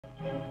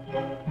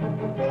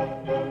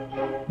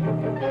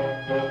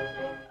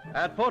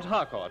At Port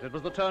Harcourt, it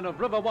was the turn of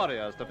river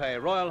warriors to pay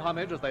royal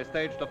homage as they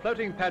staged a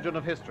floating pageant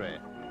of history.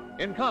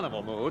 In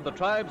carnival mood, the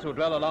tribes who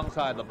dwell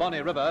alongside the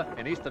Bonny River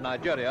in eastern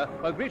Nigeria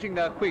were greeting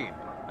their queen,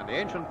 and the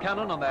ancient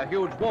cannon on their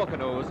huge war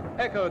canoes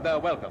echoed their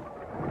welcome.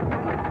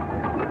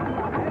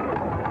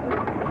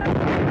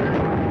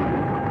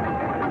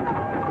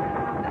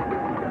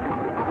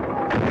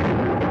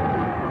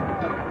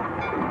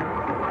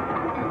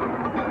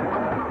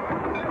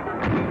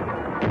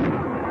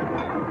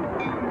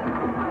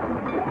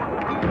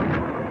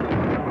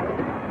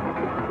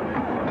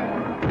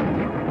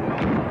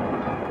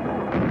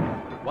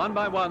 One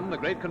by one, the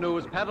great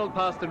canoes paddled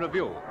past in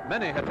review.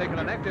 Many had taken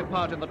an active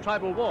part in the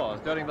tribal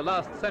wars during the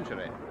last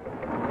century.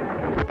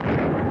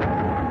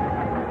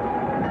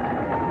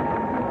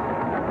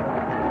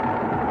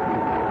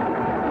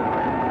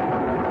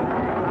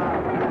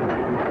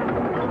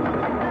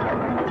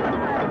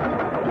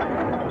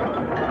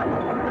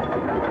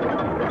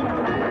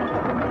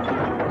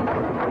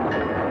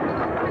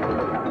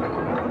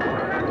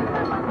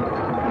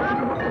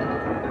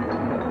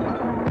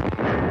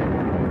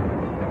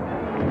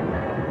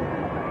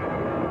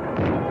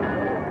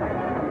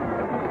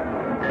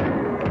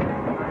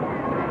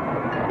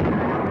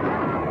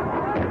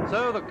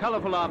 So the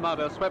colourful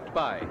armada swept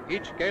by,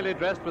 each gaily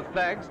dressed with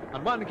flags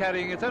and one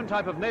carrying its own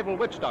type of naval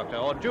witch doctor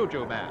or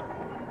juju man.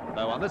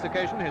 Though on this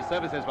occasion his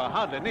services were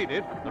hardly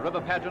needed, the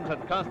river pageant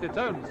had cast its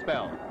own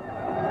spell.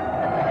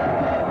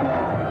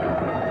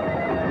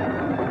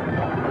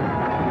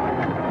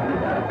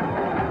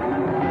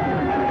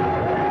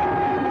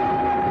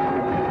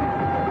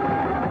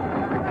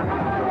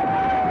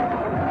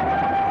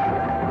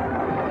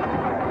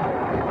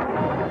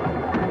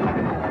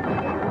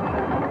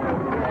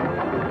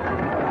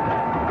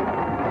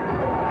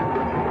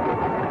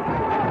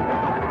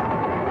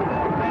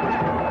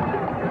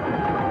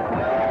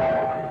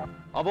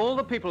 Of all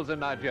the peoples in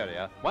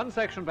Nigeria, one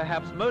section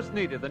perhaps most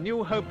needed the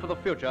new hope for the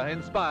future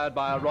inspired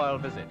by a royal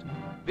visit.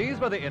 These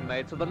were the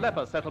inmates of the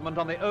leper settlement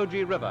on the OG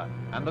River,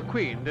 and the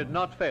Queen did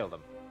not fail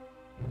them.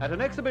 At an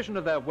exhibition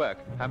of their work,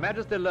 Her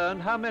Majesty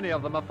learned how many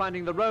of them are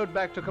finding the road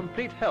back to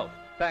complete health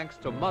thanks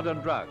to modern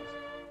drugs.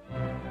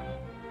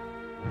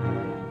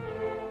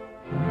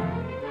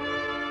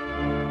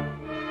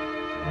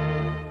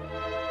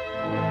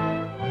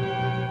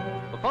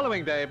 The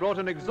following day brought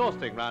an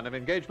exhausting round of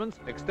engagements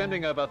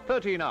extending over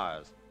 13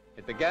 hours.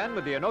 It began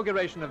with the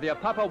inauguration of the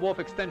APAPA wharf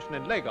extension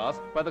in Lagos,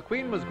 where the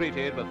Queen was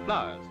greeted with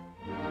flowers.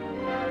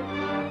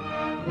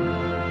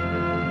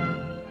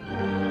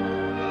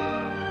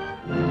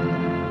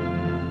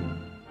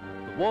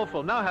 The wharf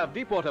will now have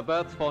deep-water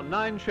berths for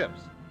 9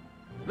 ships.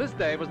 This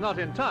day was not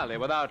entirely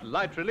without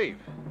light relief.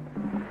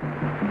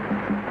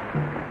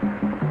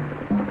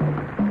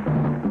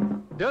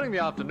 During the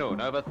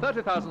afternoon, over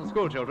 30,000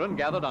 schoolchildren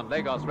gathered on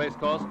Lagos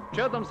Racecourse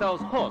cheered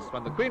themselves hoarse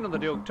when the Queen and the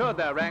Duke toured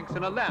their ranks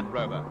in a Land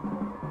Rover.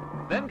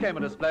 Then came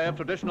a display of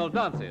traditional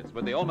dances,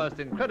 with the almost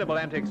incredible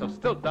antics of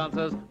stilt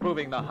dancers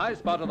proving the high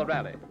spot of the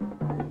rally.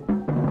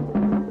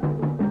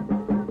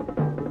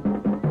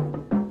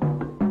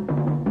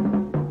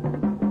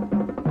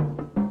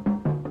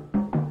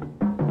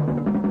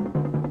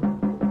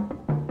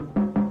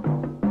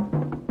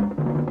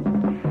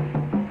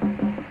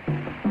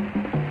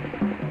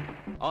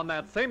 On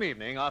that same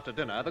evening, after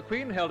dinner, the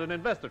Queen held an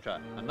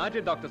investiture and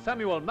knighted Dr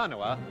Samuel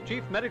Manuwa,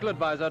 Chief Medical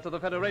Advisor to the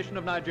Federation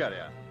of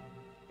Nigeria.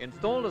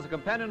 Installed as a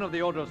companion of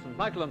the Order of St.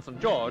 Michael and St.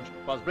 George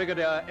was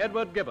Brigadier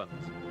Edward Gibbons.